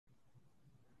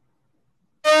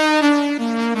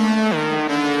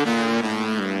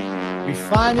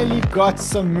finally got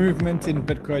some movement in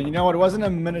Bitcoin. You know what? It wasn't a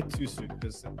minute too soon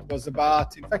because it was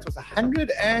about, in fact, it was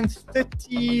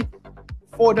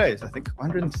 134 days, I think.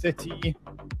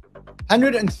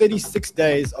 136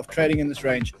 days of trading in this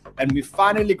range. And we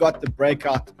finally got the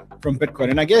breakout from Bitcoin.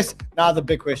 And I guess now the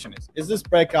big question is this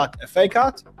breakout a fake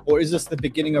out or is this the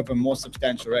beginning of a more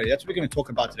substantial rally? That's what we're going to talk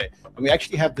about today. And we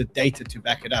actually have the data to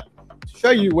back it up to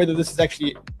show you whether this is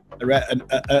actually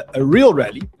a real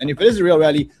rally, and if it is a real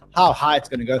rally, how high it's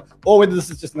going to go, or whether this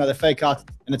is just another fake out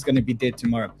and it's going to be dead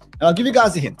tomorrow. And I'll give you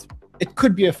guys a hint. It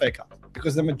could be a fake out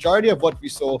because the majority of what we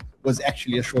saw was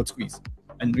actually a short squeeze.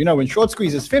 And you know, when short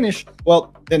squeezes finish,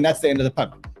 well, then that's the end of the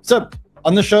pump. So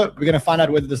on the show, we're going to find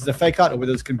out whether this is a fake out or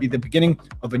whether this can be the beginning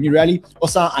of a new rally.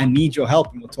 Also, I need your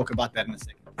help, and we'll talk about that in a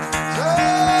second.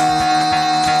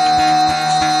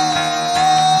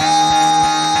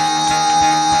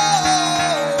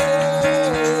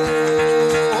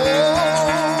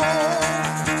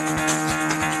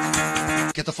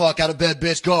 Get the fuck out of bed,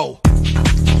 bitch. Go.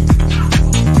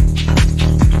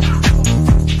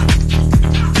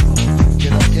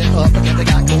 Get up, and get the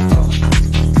guy go.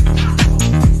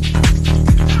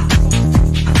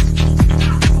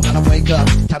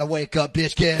 Time to wake up,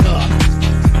 bitch. Get up.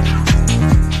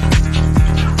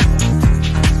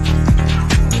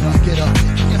 Get up.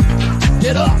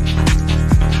 Get up.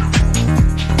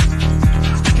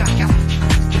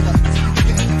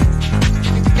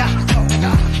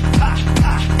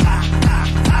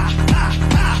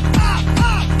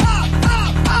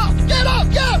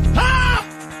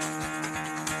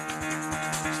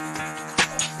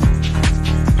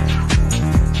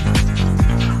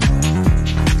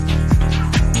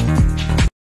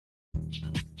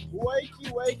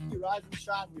 Wakey, rise and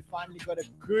shine. We finally got a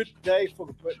good day for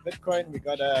Bitcoin. We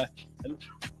got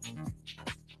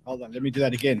hold on, let me do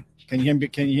that again. Can you hear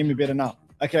me better now?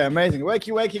 Okay, amazing.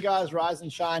 Wakey, guys, rise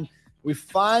and shine. We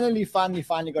finally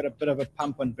got a bit of a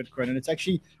pump on Bitcoin, and it's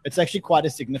actually quite a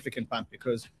significant pump,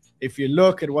 because if you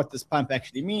look at what this pump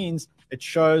actually means, it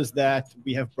shows that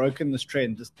we have broken this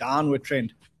trend, this downward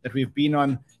trend that we've been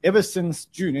on ever since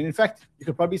June. And in fact, you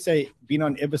could probably say been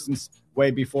on ever since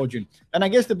way before June. And I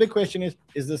guess the big question is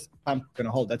this pump going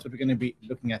to hold? That's what we're going to be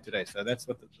looking at today. So that's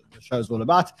what the show is all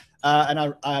about.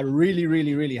 And I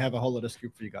really have a whole lot of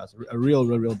scoop for you guys, a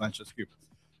real bunch of scoop.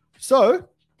 So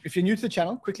if you're new to the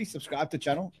channel, quickly subscribe to the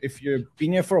channel. If you've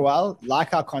been here for a while,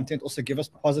 like our content. Also give us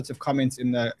positive comments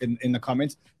in the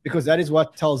comments, because that is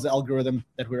what tells the algorithm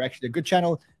that we're actually a good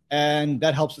channel, and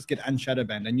that helps us get unshadow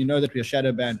banned. And you know that we are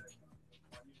shadow banned.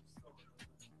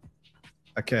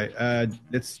 Okay,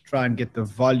 let's try and get the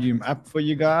volume up for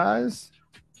you guys.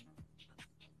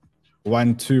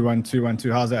 1 2 1 2 1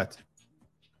 2. How's that?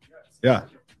 Yeah,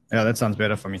 that sounds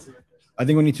better for me. I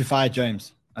think we need to fire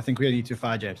James.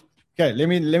 Okay, let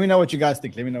me know what you guys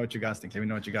think. Yeah,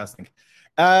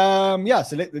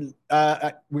 so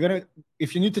we're gonna,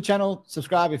 if you're new to the channel,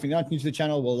 subscribe. If you're not new to the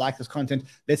channel, we'll like this content.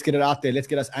 Let's get it out there. Let's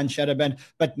get us unshadow banned.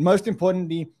 But most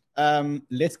importantly,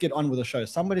 let's get on with the show.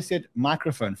 Somebody said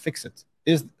microphone, fix it.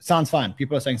 Sounds fine.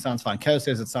 People are saying sounds fine. Chaos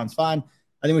says it sounds fine.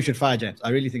 I think we should fire James. I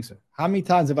really think so. How many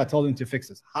times have I told him to fix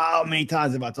this? How many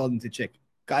times have I told him to check?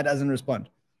 Guy doesn't respond.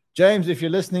 James, if you're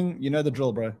listening, you know the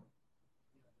drill, bro.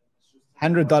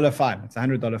 $100 fine. It's a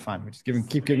 $100 fine. We just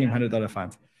keep giving him $100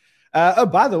 fines. Oh,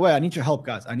 by the way, I need your help,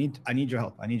 guys. I need your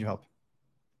help.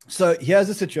 So here's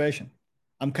the situation.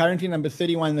 I'm currently number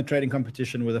 31 in the trading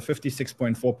competition with a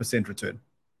 56.4% return.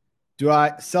 Do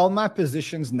I sell my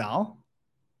positions now,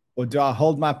 or do I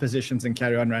hold my positions and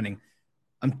carry on running?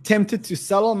 I'm tempted to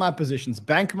sell all my positions,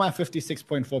 bank my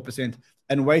 56.4%,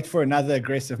 and wait for another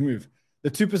aggressive move.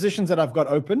 The two positions that I've got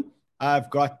open,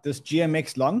 I've got this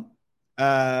GMX long,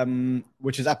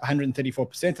 which is up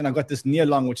 134%, and I've got this near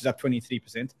long, which is up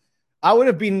 23%. I would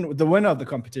have been the winner of the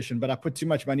competition, but I put too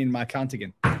much money in my account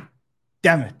again.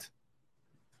 Damn it.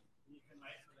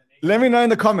 Let me know in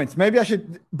the comments. Maybe I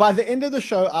should, by the end of the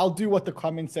show, I'll do what the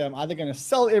comments say. I'm either going to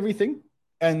sell everything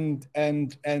or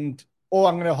I'm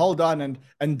going to hold on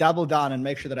and double down and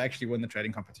make sure that I actually win the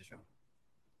trading competition.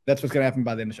 That's what's going to happen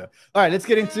by the end of the show. All right, let's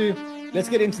get into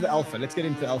the alpha.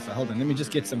 Hold on. Let me just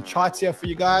get some charts here for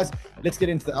you guys. Let's get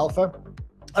into the alpha.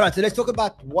 All right, so let's talk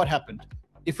about what happened.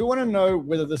 If we want to know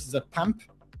whether this is a pump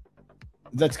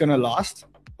that's going to last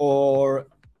or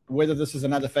whether this is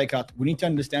another fake out, we need to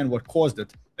understand what caused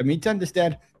it. And we need to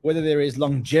understand whether there is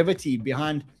longevity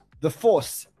behind the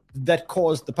force that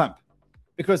caused the pump.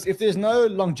 Because if there's no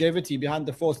longevity behind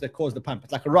the force that caused the pump,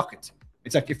 it's like a rocket.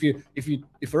 It's like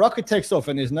if a rocket takes off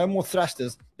and there's no more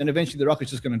thrusters, then eventually the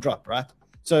rocket's just going to drop, right?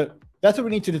 So that's what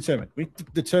we need to determine. We need to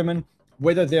determine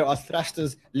whether there are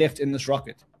thrusters left in this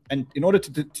rocket. And in order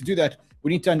to do that,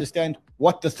 we need to understand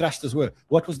what the thrusters were.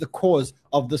 What was the cause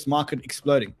of this market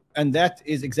exploding? And that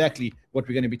is exactly what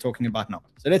we're going to be talking about now.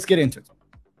 So let's get into it.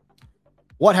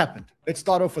 What happened? Let's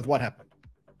start off with what happened.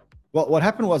 Well, what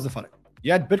happened was the following.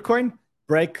 You had Bitcoin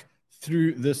break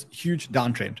through this huge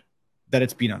downtrend that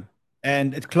it's been on.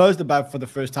 And it closed above for the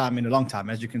first time in a long time,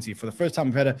 as you can see. For the first time,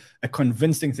 we've had a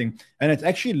convincing thing. And it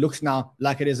actually looks now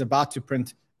like it is about to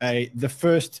print the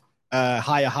first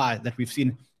higher high that we've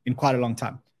seen in quite a long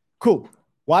time. Cool.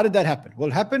 Why did that happen? Well,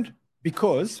 it happened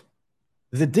because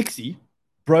the Dixie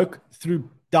broke through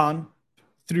down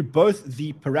through both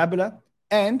the parabola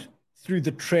and through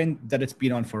the trend that it's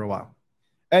been on for a while.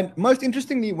 And most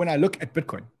interestingly, when I look at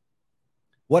Bitcoin,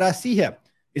 what I see here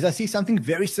is I see something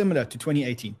very similar to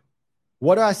 2018.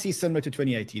 What do I see similar to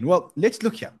 2018? Well, let's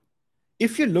look here.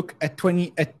 If you look at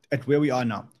where we are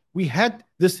now, we had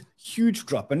this huge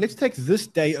drop. And let's take this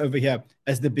day over here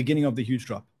as the beginning of the huge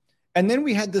drop. And then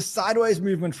we had this sideways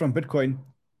movement from Bitcoin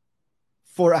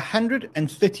for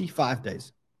 135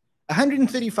 days.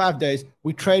 135 days,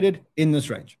 we traded in this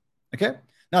range. Okay?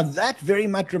 Now, that very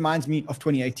much reminds me of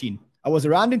 2018. I was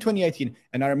around in 2018,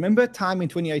 and I remember a time in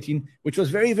 2018, which was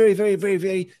very, very, very, very,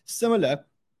 very similar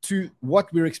to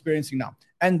what we're experiencing now.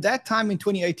 And that time in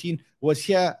 2018 was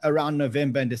here around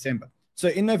November and December. So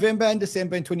in November and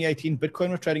December in 2018, Bitcoin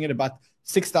was trading at about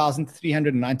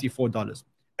 $6,394.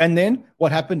 And then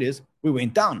what happened is we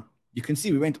went down. You can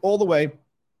see we went all the way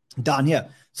down here.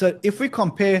 So if we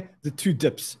compare the two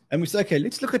dips and we say, okay,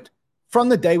 let's look at from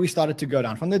the day we started to go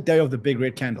down, from the day of the big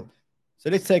red candle. So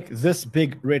let's take this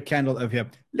big red candle over here.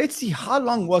 Let's see how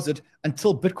long was it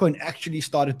until Bitcoin actually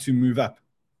started to move up.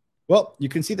 Well, you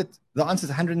can see that the answer is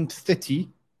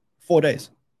 134 days.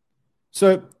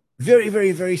 So very,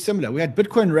 very, very similar. We had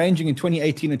Bitcoin ranging in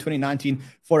 2018 and 2019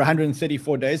 for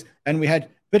 134 days, and we had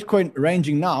Bitcoin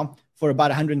ranging now for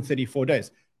about 134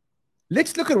 days.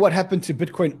 Let's look at what happened to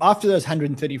Bitcoin after those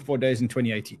 134 days in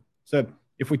 2018. So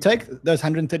if we take those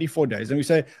 134 days and we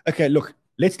say, okay, look,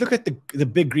 let's look at the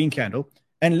big green candle,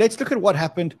 and let's look at what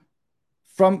happened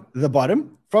from the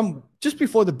bottom, from just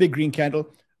before the big green candle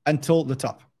until the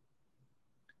top.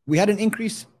 We had an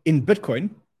increase in Bitcoin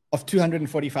of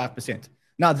 245%.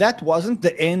 Now, that wasn't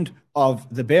the end of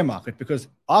the bear market, because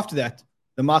after that,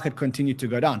 the market continued to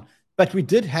go down. But we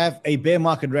did have a bear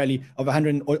market rally of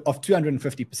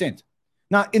 250%.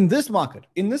 Now, in this market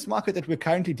that we're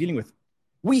currently dealing with,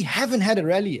 we haven't had a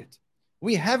rally yet.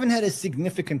 We haven't had a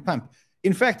significant pump.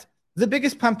 In fact, the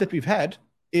biggest pump that we've had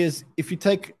is,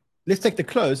 let's take the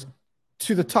close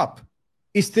to the top,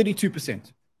 is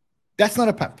 32%. That's not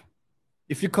a pump.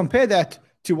 If you compare that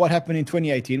to what happened in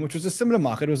 2018, which was a similar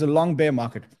market, it was a long bear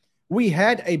market, we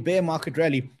had a bear market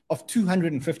rally of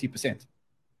 250%.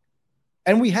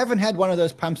 And we haven't had one of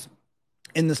those pumps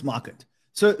in this market.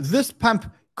 So this pump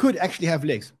could actually have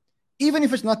legs. Even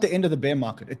if it's not the end of the bear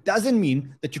market, it doesn't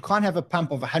mean that you can't have a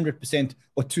pump of 100%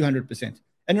 or 200%.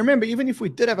 And remember, even if we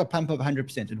did have a pump of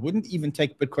 100%, it wouldn't even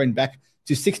take Bitcoin back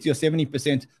to 60 or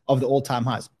 70% of the all-time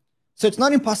highs. So it's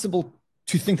not impossible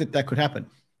to think that that could happen.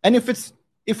 And if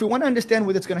we want to understand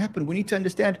whether it's going to happen, we need to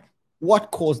understand what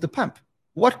caused the pump.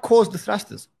 What caused the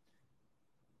thrusters?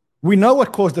 We know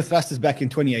what caused the thrusters back in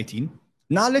 2018.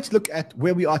 Now let's look at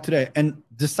where we are today and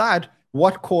decide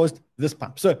what caused this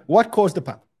pump. So what caused the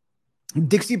pump?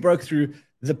 Dixie broke through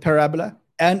the parabola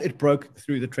and it broke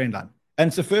through the trend line. And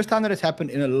it's the first time that it's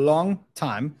happened in a long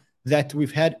time that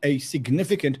we've had a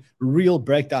significant real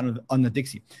breakdown on the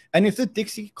Dixie. And if the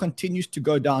Dixie continues to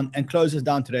go down and closes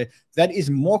down today, that is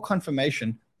more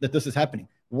confirmation that this is happening.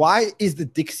 Why is the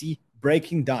Dixie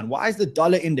breaking down? Why is the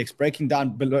dollar index breaking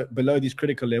down below these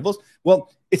critical levels?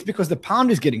 Well, it's because the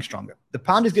pound is getting stronger. The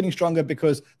pound is getting stronger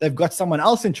because they've got someone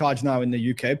else in charge now in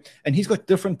the UK, and he's got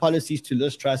different policies to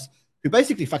Liz Truss, who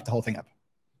basically fucked the whole thing up.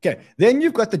 Okay, then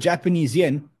you've got the Japanese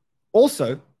yen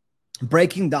also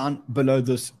breaking down below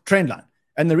this trend line.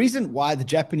 And the reason why the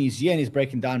Japanese yen is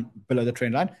breaking down below the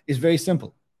trend line is very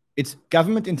simple. It's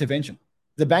government intervention.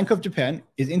 The Bank of Japan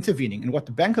is intervening. And what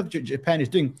the Bank of Japan is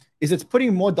doing is it's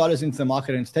putting more dollars into the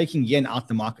market and it's taking yen out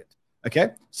the market. Okay,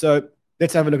 so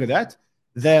let's have a look at that.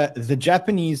 The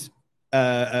Japanese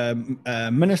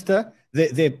minister,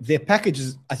 their package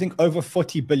is, I think, over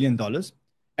 $40 billion.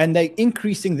 And they're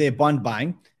increasing their bond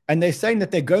buying. And they're saying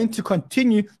that they're going to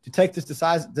continue to take this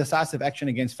decisive action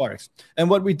against Forex. And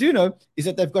what we do know is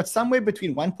that they've got somewhere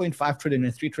between $1.5 trillion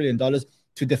and $3 trillion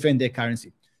to defend their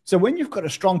currency. So when you've got a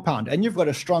strong pound and you've got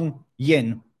a strong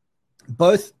yen,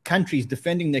 both countries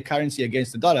defending their currency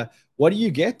against the dollar, what do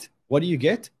you get? What do you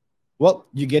get? Well,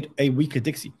 you get a weaker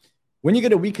Dixie. When you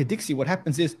get a weaker Dixie, what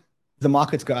happens is the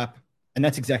markets go up. And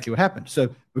that's exactly what happened.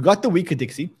 So we got the weaker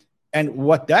Dixie. And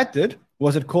what that did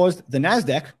was it caused the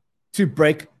NASDAQ to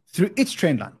break through its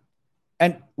trend line.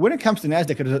 And when it comes to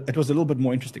NASDAQ, it was a little bit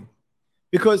more interesting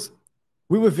because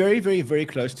we were very, very, very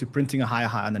close to printing a higher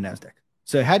high on the NASDAQ.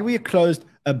 So had we closed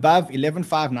above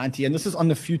 11,590, and this is on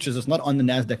the futures, it's not on the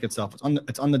NASDAQ itself,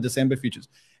 it's on the December futures.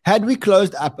 Had we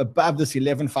closed up above this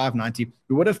 11,590,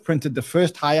 we would have printed the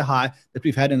first higher high that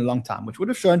we've had in a long time, which would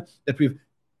have shown that we've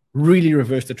really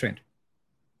reversed the trend.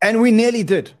 And we nearly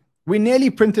did. We nearly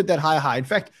printed that higher high. In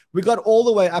fact, we got all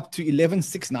the way up to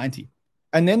 11,690.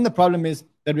 And then the problem is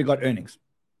that we got earnings.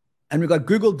 And we got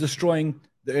Google destroying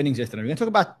the earnings yesterday. We're going to talk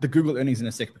about the Google earnings in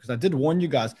a sec because I did warn you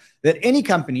guys that any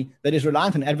company that is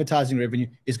reliant on advertising revenue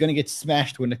is going to get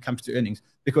smashed when it comes to earnings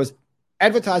because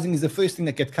advertising is the first thing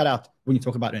that gets cut out when you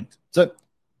talk about earnings. So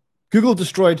Google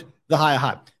destroyed the higher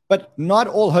high. But not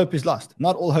all hope is lost.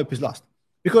 Not all hope is lost.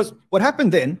 Because what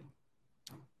happened then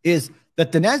is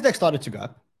that the NASDAQ started to go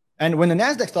up. And when the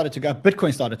NASDAQ started to go up,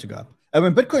 Bitcoin started to go up. And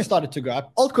when Bitcoin started to go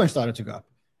up, altcoin started to go up.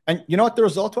 And you know what the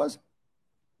result was?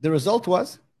 The result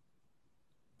was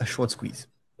a short squeeze.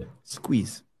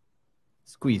 Squeeze.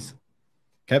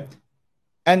 Okay.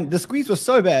 And the squeeze was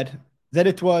so bad that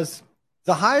it was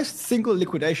the highest single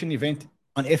liquidation event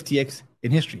on FTX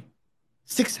in history.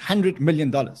 $600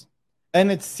 million.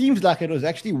 And it seems like it was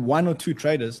actually one or two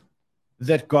traders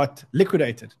that got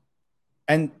liquidated.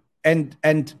 And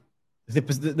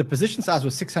the position size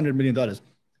was $600 million.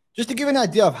 Just to give an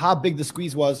idea of how big the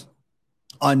squeeze was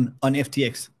on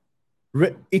FTX,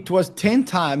 it was 10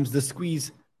 times the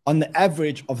squeeze on the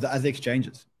average of the other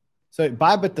exchanges. So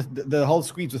Bybit, the whole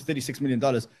squeeze was $36 million.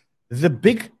 The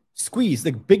big squeeze,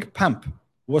 the big pump,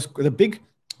 the big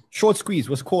short squeeze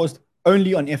was caused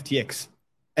only on FTX.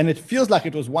 And it feels like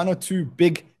it was one or two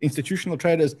big institutional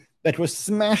traders that were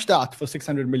smashed out for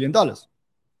 $600 million.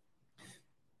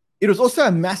 It was also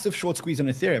a massive short squeeze on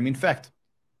Ethereum. In fact,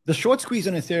 the short squeeze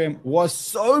on Ethereum was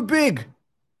so big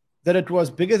that it was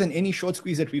bigger than any short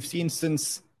squeeze that we've seen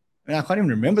since, and I can't even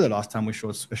remember the last time we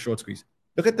saw a short squeeze.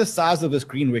 Look at the size of this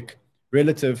green wick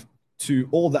relative to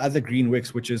all the other green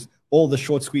wicks, which is all the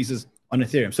short squeezes on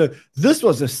Ethereum. So this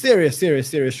was a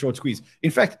serious short squeeze. In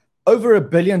fact, over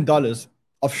 $1 billion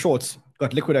of shorts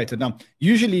got liquidated. Now,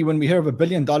 usually when we hear of $1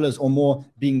 billion or more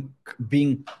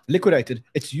being liquidated,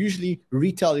 it's usually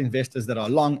retail investors that are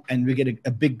long and we get a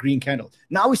big green candle.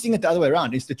 Now we're seeing it the other way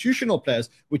around. Institutional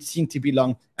players, which seem to be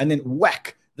long, and then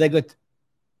whack, they got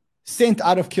sent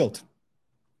out of kilt.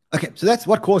 Okay, so that's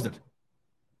what caused it.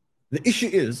 The issue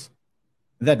is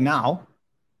that now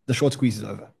the short squeeze is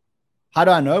over. How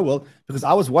do I know? Well, because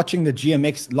I was watching the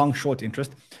GMX long short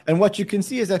interest, and what you can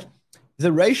see is that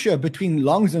the ratio between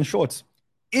longs and shorts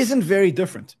isn't very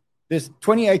different. There's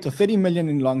 28 or 30 million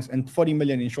in longs and 40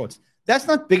 million in shorts. That's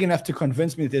not big enough to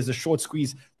convince me that there's a short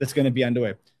squeeze that's going to be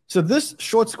underway. So this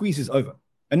short squeeze is over.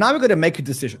 And now we're going to make a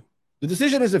decision. The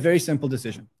decision is a very simple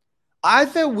decision.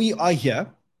 Either we are here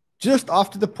just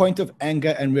after the point of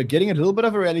anger and we're getting a little bit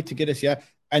of a rally to get us here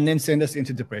and then send us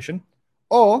into depression,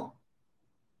 or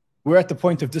we're at the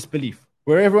point of disbelief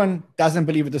where everyone doesn't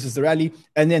believe that this is the rally,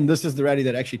 and then this is the rally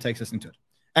that actually takes us into it.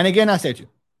 And again, I say to you,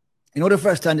 in order for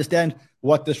us to understand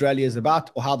what this rally is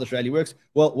about or how this rally works,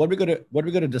 well, what we're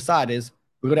going to decide is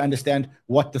we're going to understand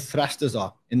what the thrusters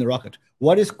are in the rocket.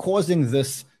 What is causing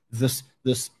this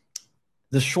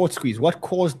short squeeze? What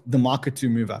caused the market to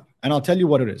move up? And I'll tell you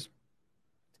what it is.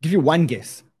 Give you one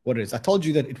guess what it is. I told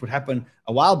you that it would happen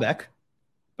a while back,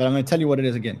 but I'm going to tell you what it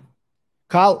is again.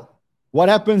 Kyle, what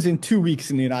happens in 2 weeks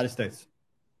in the United States?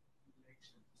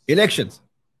 Elections.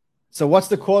 So what's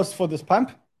the cause for this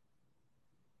pump?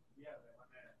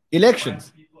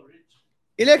 Elections.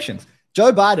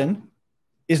 Joe Biden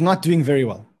is not doing very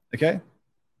well, okay?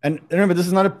 And remember, this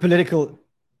is not a political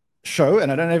show,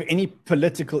 and I don't have any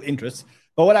political interests.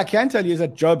 But what I can tell you is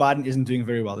that Joe Biden isn't doing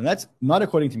very well. And that's not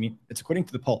according to me. It's according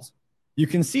to the polls. You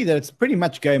can see that it's pretty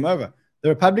much game over. The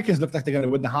Republicans look like they're going to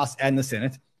win the House and the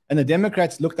Senate, and the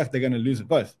Democrats look like they're going to lose it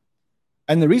both.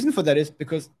 And the reason for that is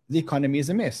because the economy is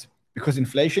a mess, because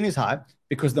inflation is high,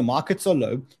 because the markets are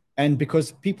low, and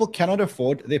because people cannot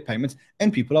afford their payments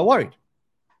and people are worried.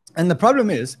 And the problem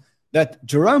is that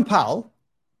Jerome Powell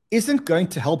isn't going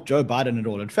to help Joe Biden at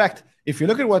all. In fact, if you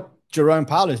look at what Jerome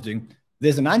Powell is doing,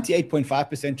 there's a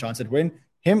 98.5% chance that when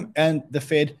him and the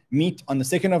Fed meet on the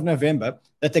 2nd of November,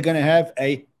 that they're going to have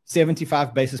a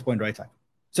 75 basis point rate hike.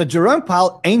 So Jerome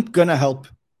Powell ain't going to help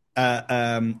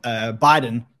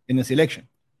Biden in this election.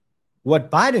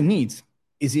 What Biden needs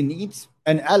is he needs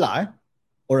an ally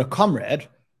or a comrade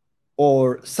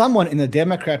or someone in the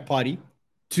Democrat Party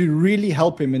to really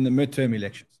help him in the midterm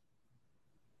elections.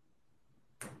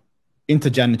 Into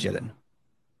Janet Yellen.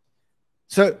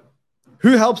 So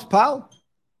who helps Powell?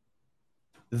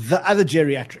 the other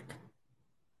geriatric,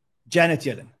 Janet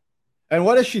Yellen. And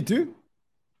what does she do?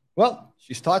 Well,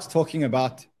 she starts talking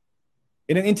about,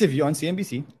 in an interview on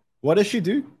CNBC, what does she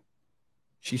do?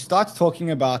 She starts talking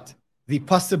about the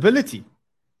possibility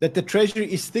that the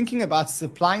Treasury is thinking about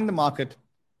supplying the market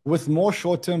with more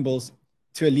short-term bills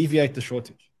to alleviate the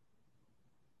shortage.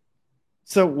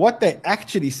 So what they're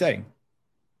actually saying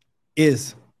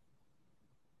is,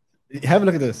 have a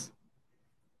look at this,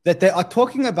 that they are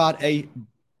talking about a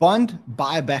bond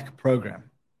buyback program.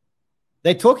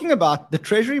 They're talking about the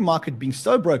Treasury market being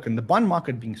so broken, the bond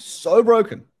market being so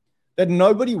broken, that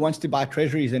nobody wants to buy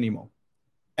Treasuries anymore.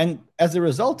 And as a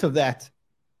result of that,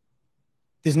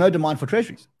 there's no demand for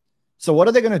Treasuries. So what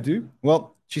are they going to do?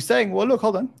 Well, she's saying, well, look,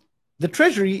 hold on. The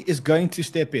Treasury is going to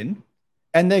step in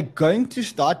and they're going to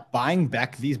start buying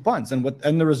back these bonds. And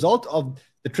the result of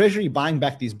the Treasury buying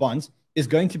back these bonds is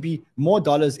going to be more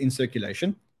dollars in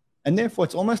circulation. And therefore,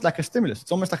 it's almost like a stimulus.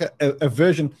 It's almost like a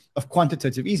version of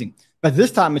quantitative easing. But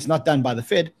this time, it's not done by the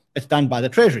Fed. It's done by the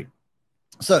Treasury.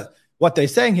 So what they're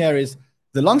saying here is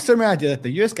the long-term idea that the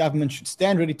US government should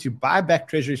stand ready to buy back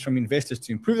Treasuries from investors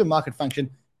to improve the market function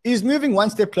is moving one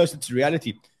step closer to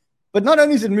reality. But not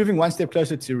only is it moving one step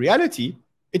closer to reality,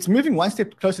 it's moving one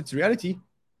step closer to reality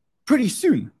pretty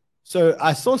soon. So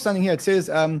I saw something here. It says,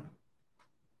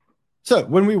 so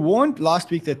when we warned last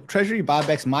week that Treasury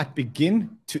buybacks might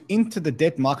begin to enter the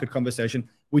debt market conversation,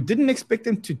 we didn't expect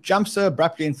them to jump so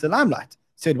abruptly into the limelight,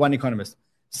 said one economist.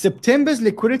 September's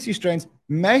liquidity strains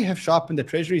may have sharpened the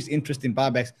Treasury's interest in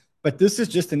buybacks, but this is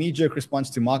just a knee-jerk response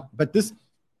to market. But this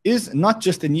is not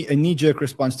just a knee-jerk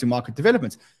response to market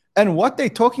developments. And what they're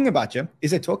talking about, Jim,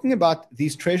 is they're talking about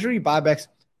these Treasury buybacks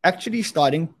actually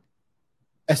starting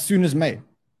as soon as May.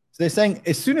 So they're saying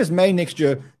as soon as May next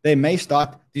year, they may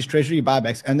start these Treasury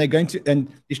buybacks, and they're going to. And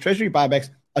these Treasury buybacks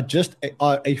are just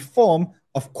a form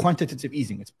of quantitative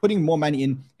easing. It's putting more money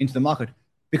into the market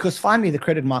because finally the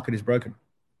credit market is broken.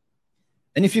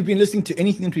 And if you've been listening to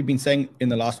anything that we've been saying in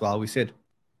the last while, we said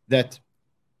that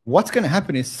what's going to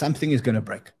happen is something is going to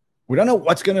break. We don't know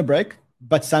what's going to break,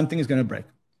 but something is going to break.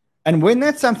 And when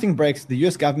that something breaks, the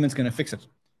US government's going to fix it.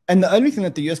 And the only thing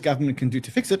that the US government can do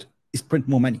to fix it is print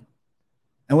more money.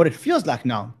 And what it feels like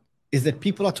now is that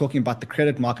people are talking about the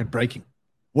credit market breaking.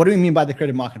 What do we mean by the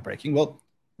credit market breaking? Well,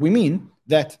 we mean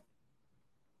that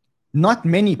not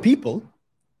many people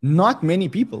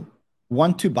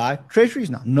want to buy Treasuries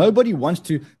now. Nobody wants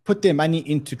to put their money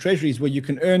into Treasuries where you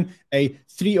can earn a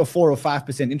 3 or 4 or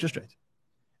 5% interest rate.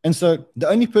 And so the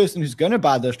only person who's going to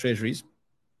buy those Treasuries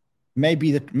may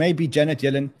be Janet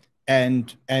Yellen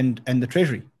and the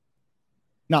Treasury.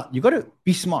 Now, you've got to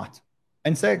be smart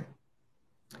and say,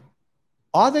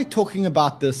 are they talking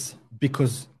about this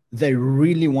because they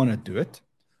really want to do it?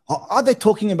 Or are they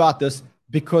talking about this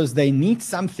because they need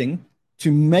something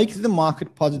to make the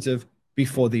market positive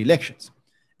before the elections?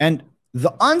 And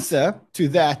the answer to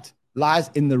that lies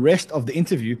in the rest of the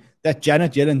interview that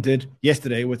Janet Yellen did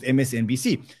yesterday with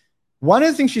MSNBC. One of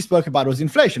the things she spoke about was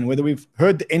inflation, whether we've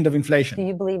heard the end of inflation. Do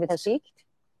you believe it has peaked?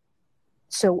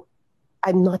 So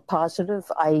I'm not positive.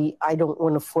 I don't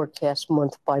want to forecast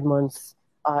month by month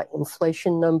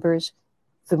inflation numbers.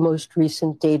 The most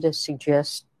recent data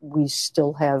suggests we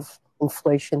still have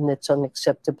inflation that's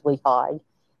unacceptably high,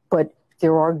 but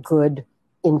there are good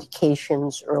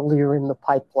indications earlier in the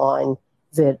pipeline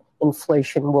that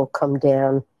inflation will come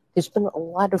down. There's been a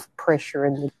lot of pressure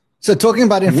in the... So talking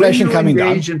about inflation coming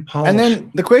down, and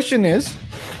then the question is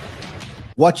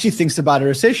what she thinks about a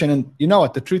recession. And you know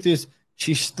what? The truth is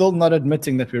she's still not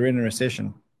admitting that we're in a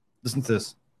recession. Listen to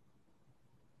this.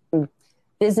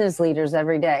 Business leaders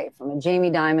every day, from a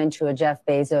Jamie Dimon to a Jeff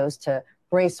Bezos, to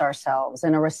brace ourselves,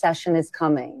 and a recession is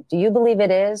coming. Do you believe it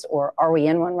is, or are we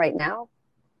in one right now?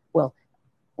 Well,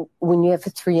 when you have a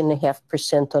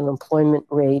 3.5% unemployment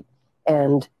rate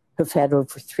and have had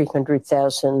over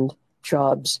 300,000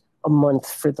 jobs a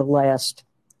month for the last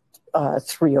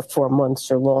 3 or 4 months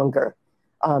or longer,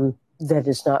 that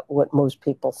is not what most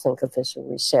people think of as a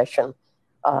recession.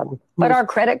 But our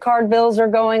credit card bills are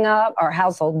going up, our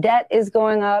household debt is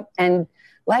going up, and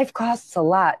life costs a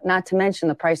lot, not to mention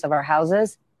the price of our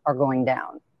houses are going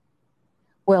down.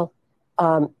 Well,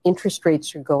 interest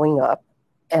rates are going up,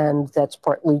 and that's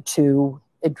partly to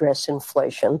address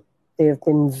inflation. They have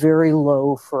been very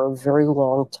low for a very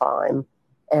long time,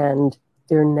 and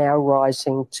they're now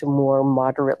rising to more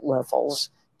moderate levels.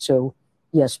 So,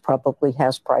 yes, probably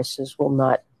house prices will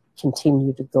not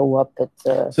continue to go up at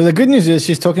the... So the good news is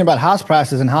she's talking about house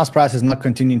prices and house prices not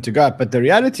continuing to go up. But the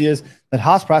reality is that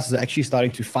house prices are actually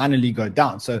starting to finally go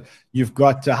down. So you've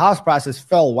got house prices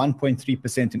fell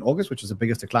 1.3% in August, which is the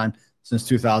biggest decline since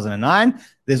 2009.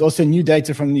 There's also new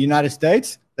data from the United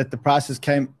States that the prices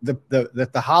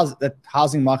that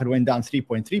housing market went down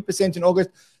 3.3% in August.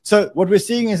 So what we're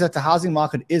seeing is that the housing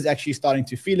market is actually starting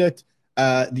to feel it.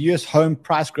 The US home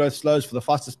price growth slows for the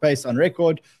fastest pace on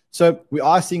record. So we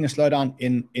are seeing a slowdown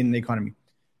in the economy.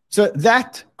 So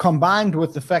that, combined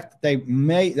with the fact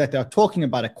that they're talking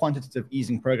about a quantitative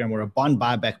easing program or a bond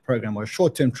buyback program or a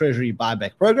short-term treasury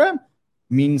buyback program,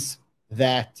 means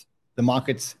that the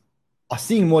markets are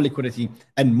seeing more liquidity,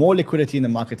 and more liquidity in the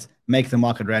markets make the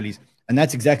market rallies. And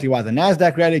that's exactly why the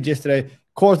NASDAQ rallied yesterday,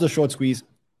 caused a short squeeze.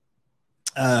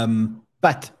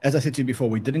 But as I said to you before,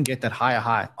 we didn't get that higher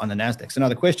high on the NASDAQ. So now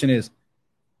the question is,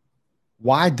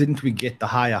 why didn't we get the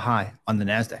higher high on the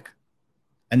NASDAQ?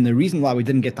 And the reason why we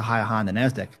didn't get the higher high on the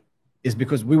NASDAQ is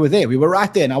because we were there. We were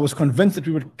right there, and I was convinced that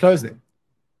we would close there.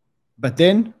 But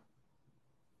then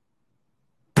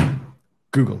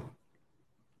Google,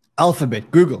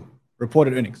 Alphabet, Google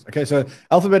reported earnings. Okay, so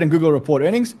Alphabet and Google report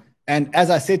earnings. And as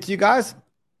I said to you guys,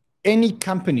 any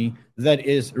company that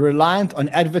is reliant on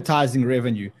advertising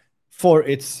revenue for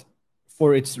its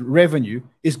revenue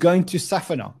is going to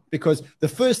suffer now, because the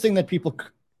first thing that people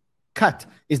cut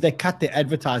is they cut their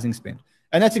advertising spend.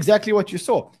 And that's exactly what you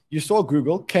saw. You saw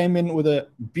Google came in with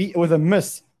a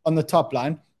miss on the top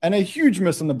line and a huge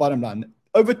miss on the bottom line.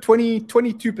 Over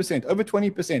 22%, over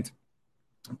 20%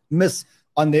 miss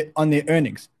on their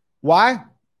earnings. Why?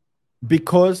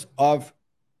 Because of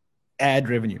ad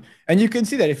revenue. And you can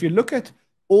see that if you look at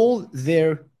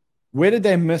where did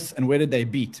they miss and where did they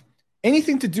beat?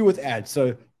 Anything to do with ads,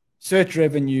 so search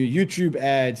revenue, YouTube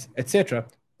ads, etc.,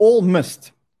 all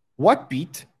missed. What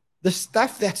beat? The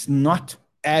stuff that's not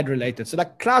ad related. So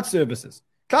like cloud services.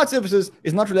 Cloud services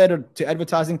is not related to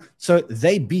advertising, so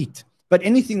they beat. But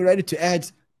anything related to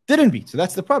ads didn't beat. So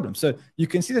that's the problem. So you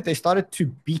can see that they started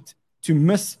to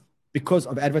miss because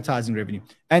of advertising revenue.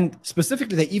 And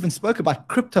specifically, they even spoke about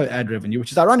crypto ad revenue,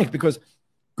 which is ironic because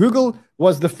Google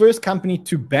was the first company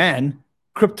to ban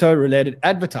crypto related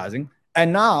advertising.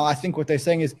 And now I think what they're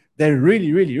saying is they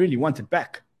really, really, really want it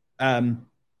back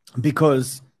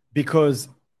because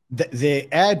their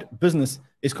ad business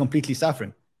is completely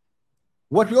suffering.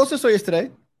 What we also saw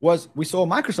yesterday was we saw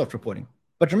Microsoft reporting.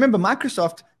 But remember,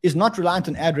 Microsoft is not reliant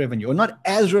on ad revenue, or not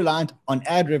as reliant on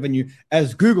ad revenue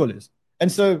as Google is. And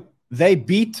so they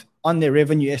beat on their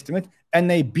revenue estimate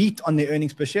and they beat on their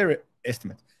earnings per share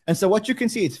estimate. And so what you can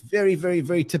see, it's very, very,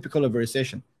 very typical of a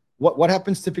recession. What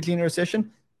happens typically in a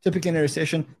recession? Typically in a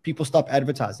recession, people stop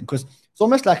advertising, because it's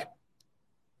almost like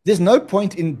there's no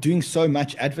point in doing so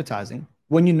much advertising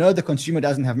when you know the consumer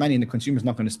doesn't have money and the consumer's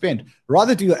not going to spend.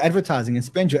 Rather do your advertising and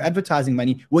spend your advertising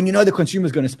money when you know the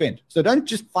consumer's going to spend. So don't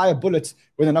just fire bullets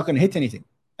when they're not going to hit anything.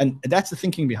 And that's the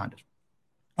thinking behind it.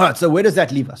 All right, so where does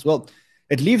that leave us? Well,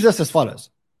 it leaves us as follows.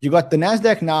 You got the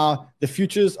NASDAQ now. The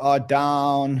futures are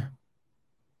down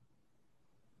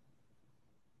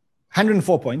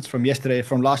 104 points from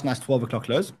last night's 12 o'clock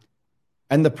close.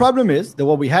 And the problem is that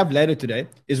what we have later today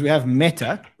is we have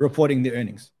Meta reporting the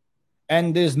earnings.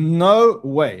 And there's no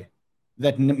way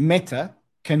that Meta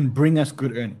can bring us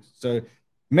good earnings. So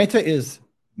Meta is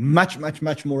much, much,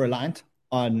 much more reliant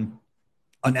on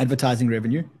advertising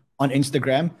revenue, on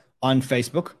Instagram, on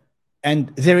Facebook.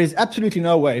 And there is absolutely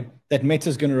no way that Meta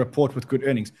is going to report with good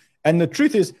earnings. And the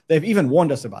truth is, they've even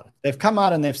warned us about it. They've come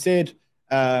out and they've said,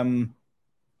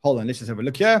 hold on, let's just have a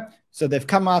look here. So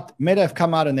Meta have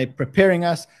come out and they're preparing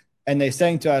us, and they're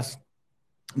saying to us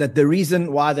that the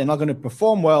reason why they're not going to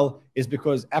perform well is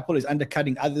because Apple is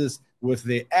undercutting others with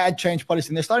their ad change policy,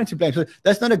 and they're starting to blame. So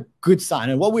that's not a good sign.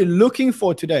 And what we're looking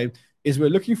for today is we're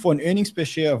looking for an earnings per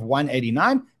share of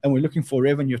 189, and we're looking for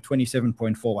revenue of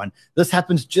 27.41. This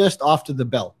happens just after the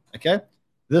bell. Okay,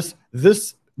 this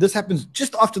happens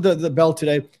just after the bell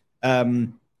today.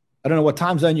 I don't know what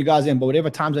time zone you guys in, but whatever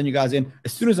time zone you guys in,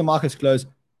 as soon as the markets close,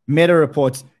 Meta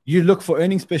reports, you look for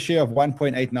earnings per share of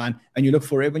 1.89 and you look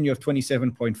for revenue of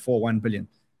 27.41 billion.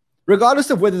 Regardless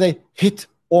of whether they hit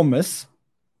or miss,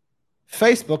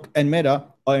 Facebook and Meta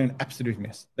are in an absolute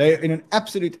mess. They're in an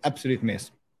absolute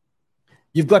mess.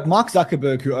 You've got Mark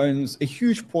Zuckerberg, who owns a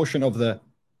huge portion of the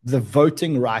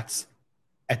voting rights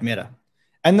at Meta.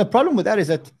 And the problem with that is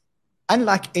that,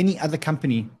 unlike any other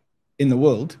company in the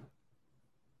world,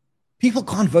 people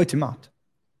can't vote him out.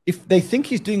 If they think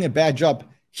he's doing a bad job,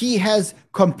 he has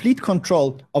complete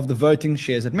control of the voting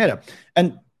shares at Meta.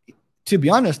 And to be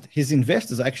honest, his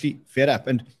investors are actually fed up.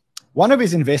 And one of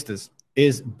his investors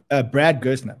is Brad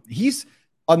Gerstner. He's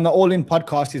on the All In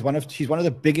podcast. He's one of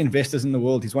the big investors in the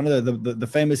world. He's one of the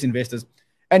famous investors.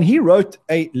 And he wrote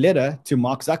a letter to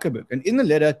Mark Zuckerberg. And in the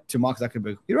letter to Mark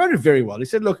Zuckerberg, he wrote it very well. He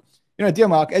said, look, dear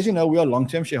Mark, as you know, we are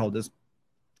long-term shareholders.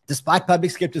 Despite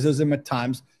public skepticism at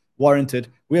times warranted,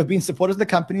 we have been supporters of the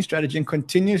company's strategy and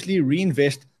continuously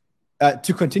reinvest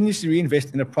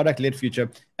in a product-led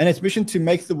future and its mission to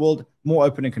make the world more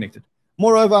open and connected.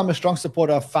 Moreover, I'm a strong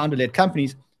supporter of founder-led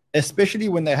companies, especially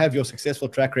when they have your successful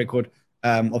track record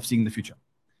of seeing the future.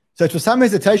 So it's with some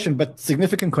hesitation but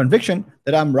significant conviction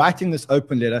that I'm writing this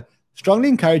open letter, strongly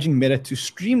encouraging Meta to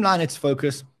streamline its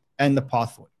focus and the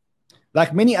path forward.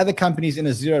 Like many other companies in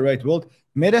a zero-rate world,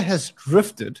 Meta has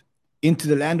drifted into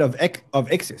the land of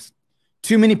excess.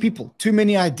 Too many people, too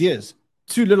many ideas,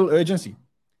 too little urgency.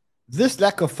 This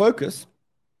lack of focus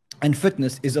and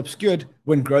fitness is obscured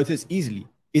when growth is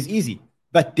easy,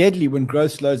 but deadly when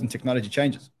growth slows and technology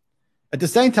changes. At the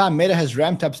same time, Meta has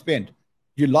ramped up spend.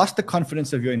 You lost the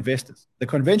confidence of your investors. The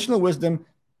conventional wisdom,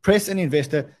 press and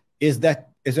investor, is that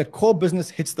core business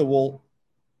hits the wall.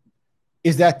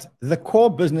 Is that the core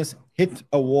business hit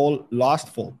a wall last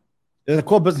fall? The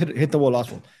core business hit the wall last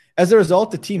fall. As a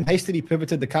result, the team hastily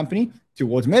pivoted the company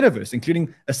towards Metaverse,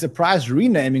 including a surprise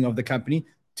renaming of the company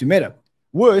to Meta.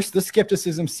 Worse, the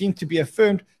skepticism seemed to be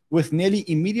affirmed with nearly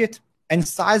immediate and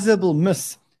sizable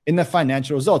miss in the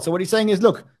financial results. So what he's saying is,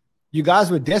 look, you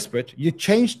guys were desperate. You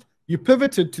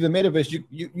pivoted to the Metaverse.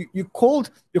 You called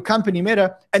your company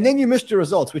Meta, and then you missed your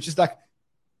results, which is like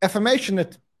affirmation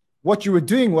that what you were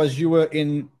doing was you were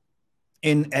in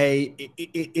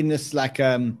this like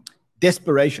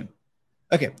desperation.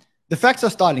 Okay, the facts are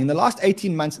startling. In the last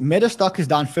 18 months, Meta stock is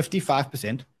down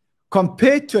 55%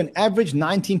 compared to an average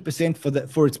 19%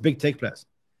 for its big tech players.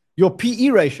 Your PE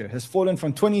ratio has fallen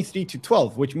from 23 to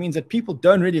 12, which means that people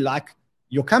don't really like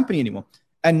your company anymore,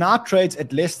 and now trades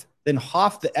at less than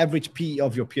half the average PE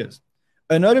of your peers.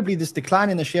 Notably, this decline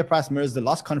in the share price mirrors the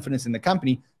lost confidence in the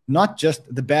company, not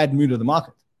just the bad mood of the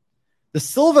market. The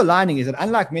silver lining is that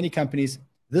unlike many companies,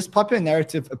 this popular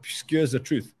narrative obscures the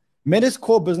truth. Meta's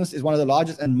core business is one of the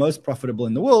largest and most profitable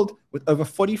in the world, with over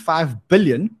 $45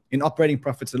 billion in operating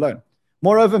profits alone.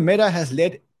 Moreover, Meta has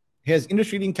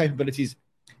industry-leading capabilities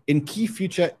in key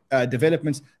future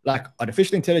developments like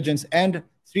artificial intelligence and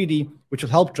 3D, which will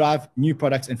help drive new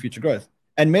products and future growth.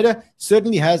 And Meta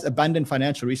certainly has abundant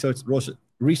financial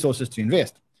resources to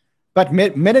invest. But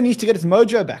Meta needs to get its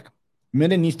mojo back.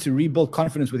 Meta needs to rebuild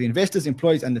confidence with investors,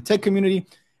 employees, and the tech community.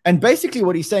 And basically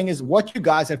what he's saying is what you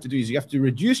guys have to do is you have to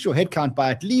reduce your headcount by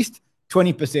at least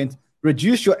 20%,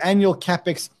 reduce your annual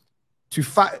CapEx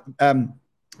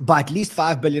by at least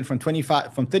 $5 billion from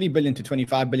 $30 billion to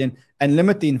 $25 billion, and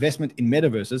limit the investment in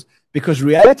metaverses, because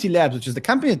Reality Labs, which is the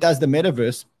company that does the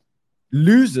metaverse,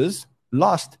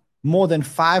 lost more than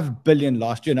 $5 billion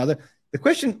last year. Now, the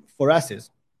question for us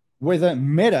is whether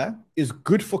Meta is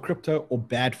good for crypto or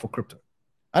bad for crypto.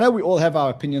 I know we all have our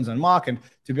opinions on Mark, and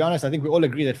to be honest, I think we all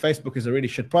agree that Facebook is a really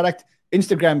shit product.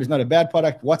 Instagram is not a bad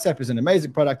product. WhatsApp is an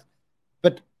amazing product.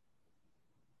 But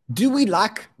do we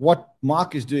like what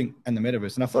Mark is doing in the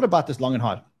metaverse? And I've thought about this long and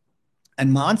hard.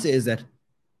 And my answer is that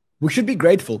we should be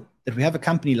grateful that we have a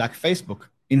company like Facebook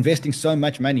investing so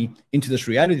much money into this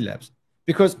Reality Labs.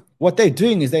 Because what they're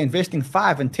doing is they're investing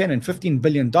 $5 and $10 and $15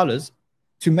 billion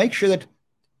to make sure that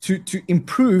to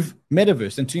improve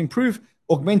metaverse and to improve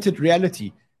augmented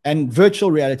reality and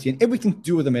virtual reality and everything to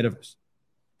do with the metaverse.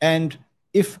 And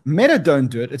if Meta don't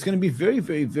do it, it's going to be very,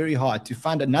 very, very hard to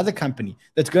find another company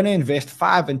that's going to invest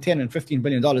 $5 and $10 and $15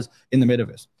 billion in the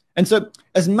metaverse. And so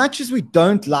as much as we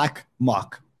don't like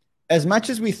Mark, as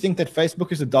much as we think that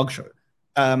Facebook is a dog show,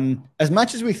 as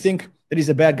much as we think that he's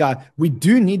a bad guy, we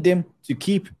do need them to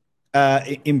keep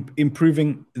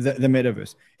improving the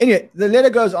metaverse. Anyway, the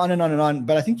letter goes on and on and on,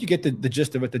 but I think you get the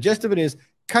gist of it. The gist of it is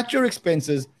cut your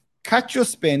expenses, cut your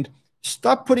spend,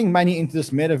 stop putting money into this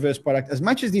metaverse product. As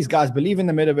much as these guys believe in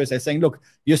the metaverse, they're saying, look,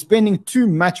 you're spending too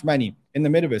much money in the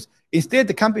metaverse. Instead,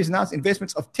 the company's announced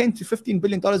investments of $10 to $15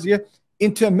 billion a year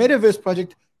into a metaverse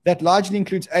project that largely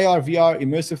includes AR, VR,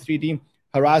 immersive 3D,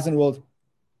 Horizon World,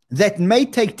 that may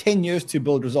take 10 years to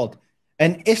build result.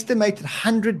 An estimated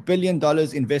 $100 billion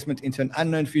investment into an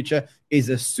unknown future is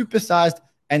a supersized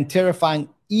and terrifying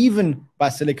even by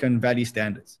Silicon Valley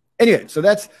standards. Anyway, so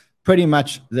that's pretty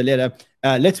much the letter.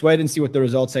 Let's wait and see what the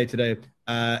results say today.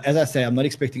 As I say, I'm not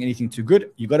expecting anything too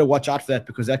good. You got to watch out for that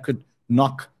because that could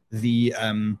knock the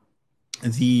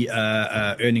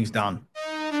earnings down.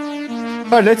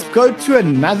 All right, let's go to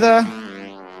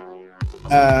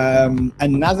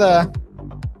another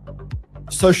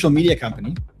social media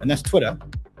company, and that's Twitter,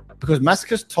 because Musk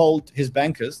has told his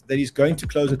bankers that he's going to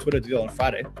close a Twitter deal on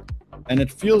Friday, and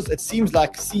it seems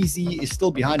like CZ is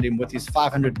still behind him with his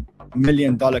 $500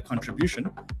 million contribution.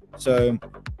 So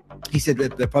He said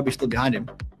that they're probably still behind him.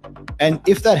 And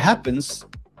if that happens,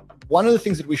 one of the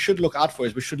things that we should look out for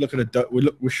is we should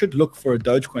look for a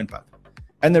Dogecoin pump.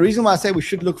 And the reason why I say we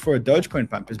should look for a Dogecoin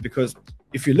pump is because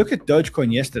if you look at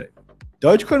Dogecoin yesterday,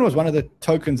 Dogecoin was one of the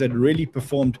tokens that really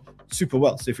performed super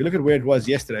well. So if you look at where it was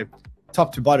yesterday,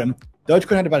 top to bottom,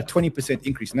 Dogecoin had about a 20%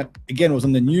 increase. And that, again, was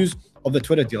on the news of the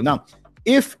Twitter deal. Now,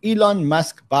 if Elon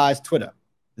Musk buys Twitter,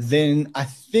 then I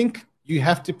think you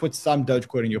have to put some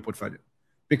Dogecoin in your portfolio,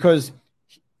 because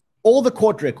all the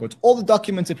court records, all the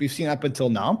documents that we've seen up until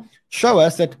now show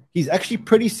us that he's actually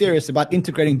pretty serious about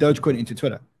integrating Dogecoin into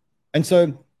Twitter. And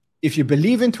so if you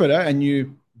believe in Twitter and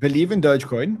you believe in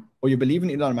Dogecoin, or you believe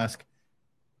in Elon Musk,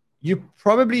 you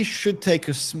probably should take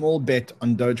a small bet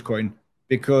on Dogecoin,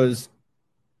 because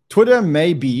Twitter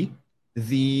may be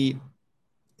the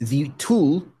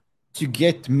tool to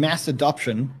get mass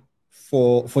adoption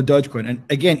for Dogecoin. And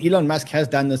again, Elon Musk has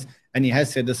done this, and he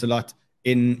has said this a lot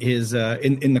in his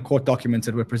in the court documents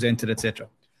that were presented, etc.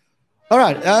 All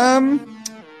right.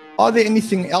 Are there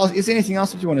anything else? Is there anything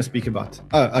else that you want to speak about?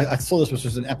 Oh, I saw this was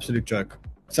just an absolute joke.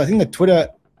 So I think the Twitter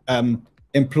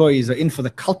employees are in for the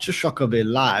culture shock of their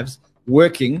lives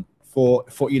working for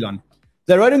Elon.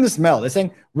 They wrote in this mail, they're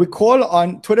saying, we call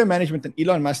on Twitter management and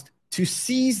Elon Musk to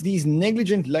seize these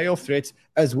negligent layoff threats.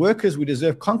 As workers, we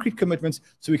deserve concrete commitments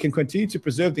so we can continue to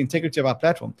preserve the integrity of our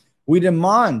platform. We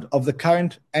demand of the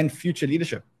current and future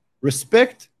leadership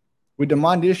respect. We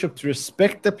demand leadership to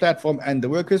respect the platform and the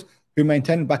workers who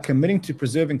maintain it by committing to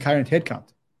preserving current headcount.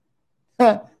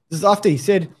 This is after he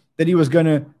said that he was going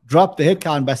to drop the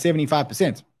headcount by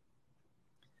 75%.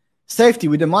 Safety.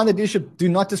 We demand that leadership do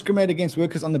not discriminate against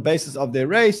workers on the basis of their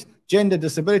race, gender,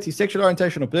 disability, sexual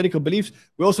orientation, or political beliefs.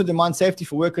 We also demand safety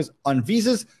for workers on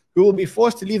visas who will be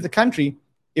forced to leave the country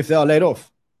if they are laid off.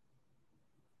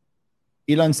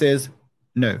 Elon says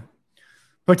no.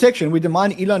 Protection. We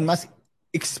demand Elon Musk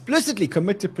explicitly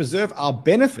commit to preserve our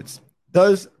benefits,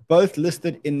 those both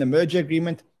listed in the merger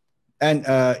agreement and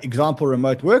example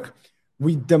remote work.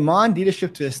 We demand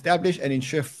leadership to establish and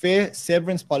ensure fair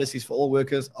severance policies for all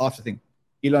workers after thing.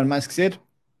 Elon Musk said,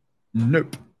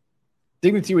 nope.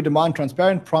 Dignity. We demand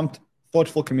transparent, prompt,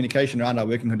 thoughtful communication around our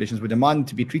working conditions. We demand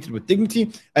to be treated with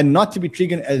dignity and not to be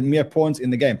treated as mere pawns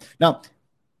in the game. Now,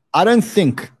 I don't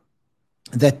think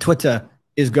that Twitter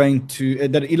is going to,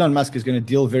 that Elon Musk is going to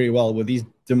deal very well with these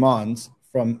demands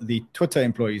from the Twitter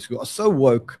employees who are so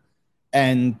woke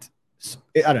and,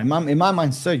 I don't know, in my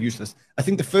mind, so useless. I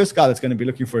think the first guy that's going to be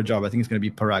looking for a job, I think it's going to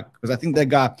be Parag, because I think that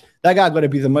guy got to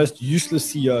be the most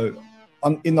useless CEO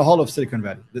in the whole of Silicon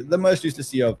Valley, the most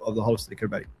useless CEO of the whole of Silicon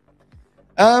Valley.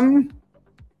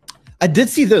 I did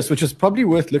see this, which is probably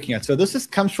worth looking at. So this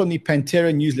comes from the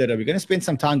Pantera newsletter. We're going to spend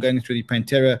some time going through the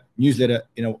Pantera newsletter,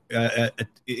 in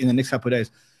the next couple of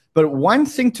days. But one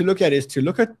thing to look at is to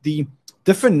look at the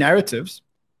different narratives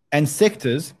and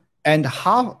sectors and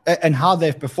how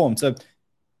they've performed. So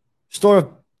store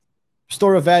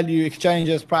of value,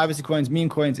 exchanges, privacy coins, meme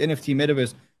coins, NFT,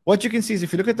 metaverse. What you can see is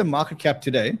if you look at the market cap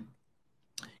today,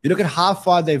 you look at how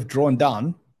far they've drawn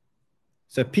down,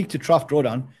 so peak to trough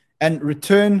drawdown, and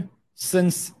return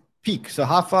since peak. So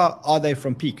how far are they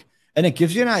from peak? And it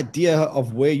gives you an idea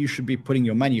of where you should be putting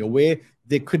your money, or where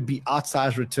there could be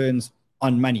outsized returns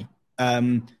on money.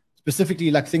 Specifically,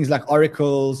 like things like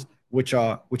oracles, which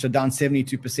are down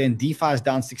 72%, DeFi is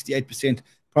down 68%,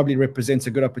 probably represents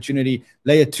a good opportunity.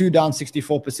 Layer 2 down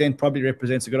 64%, probably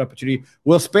represents a good opportunity.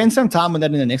 We'll spend some time on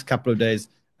that in the next couple of days.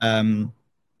 And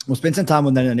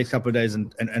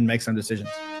make some decisions.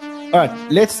 All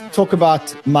right, let's talk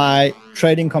about my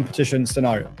trading competition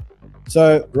scenario.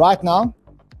 So right now,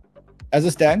 as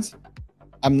it stands,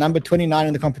 I'm number 29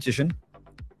 in the competition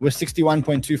with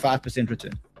 61.25%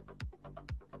 return.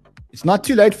 It's not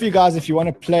too late for you guys if you want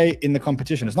to play in the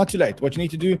competition. It's not too late. What you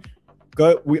need to do,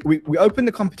 we open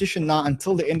the competition now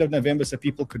until the end of November so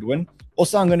people could win.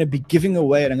 Also, I'm going to be giving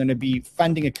away and I'm going to be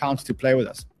funding accounts to play with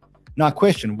us. Now,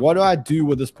 question, what do I do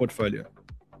with this portfolio?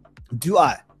 Do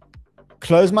I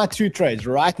close my 2 trades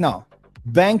right now,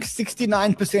 bank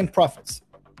 69% profits?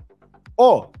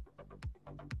 Or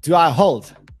do I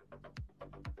hold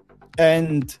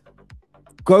and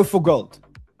go for gold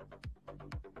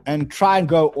and try and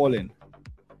go all in?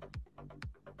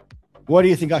 What do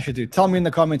you think I should do? Tell me in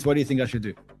the comments, what do you think I should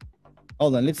do?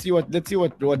 Hold on, let's see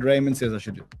what Raymond says I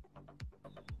should do.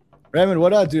 Raymond, what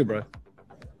do I do, bro?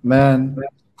 Man,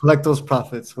 collect those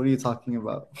profits. What are you talking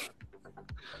about?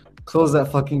 Close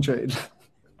that fucking trade.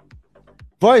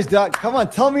 Boys, come on,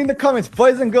 tell me in the comments,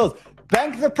 boys and girls,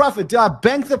 bank the profit. Do I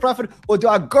bank the profit or do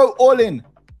I go all in?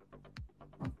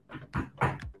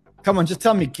 Come on, just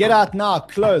tell me. Get out now.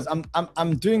 Close.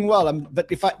 I'm doing well.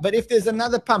 But if there's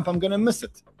another pump, I'm gonna miss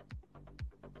it.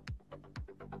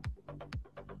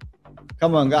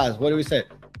 Come on, guys. What do we say?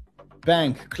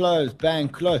 Bank, close,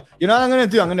 bank, close. You know what I'm going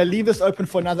to do? I'm going to leave this open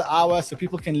for another hour so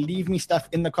people can leave me stuff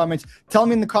in the comments. Tell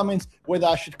me in the comments whether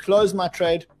I should close my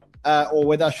trade or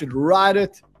whether I should ride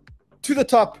it to the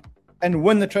top and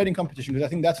win the trading competition, because I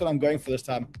think that's what I'm going for this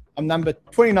time. I'm number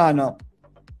 29 now.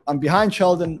 I'm behind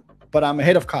Sheldon, but I'm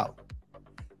ahead of Kyle.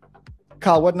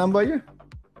 Kyle, what number are you?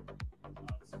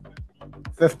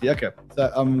 50. Okay.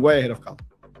 So I'm way ahead of Kyle.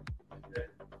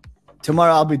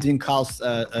 Tomorrow I'll be doing Kyle's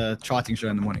charting show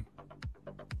in the morning.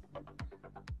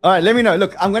 All right, let me know.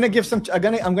 Look, I'm gonna give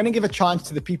a chance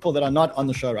to the people that are not on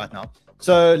the show right now.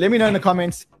 So let me know in the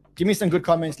comments. Give me some good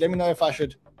comments. Let me know if I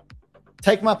should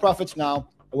take my profits now,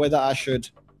 or whether I should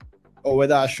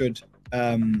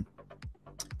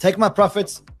take my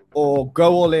profits or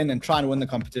go all in and try and win the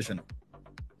competition.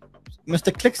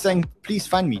 Mr. Click saying, please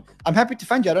find me. I'm happy to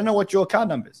find you. I don't know what your account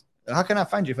number is. How can I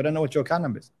find you if I don't know what your account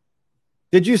number is?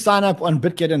 Did you sign up on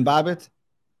BitGet and Bybit?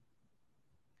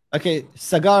 Okay,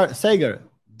 Sagar,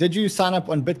 did you sign up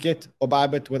on BitGet or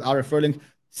Bybit with our referral link?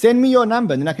 Send me your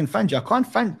number and then I can find you. I can't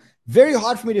find. Very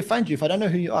hard for me to find you if I don't know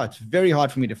who you are. It's very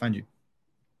hard for me to find you.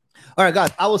 All right, guys.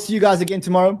 I will see you guys again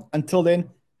tomorrow. Until then,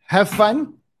 have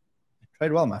fun.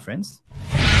 Trade well, my friends.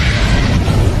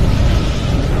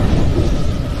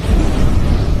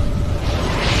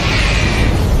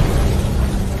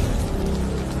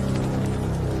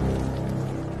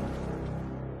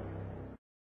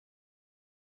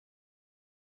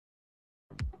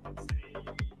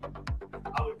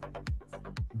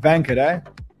 Bank it, eh?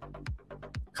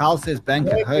 Kyle says bank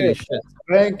it. Holy shit.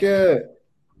 Bank it.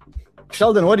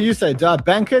 Sheldon, what do you say? Do I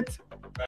bank it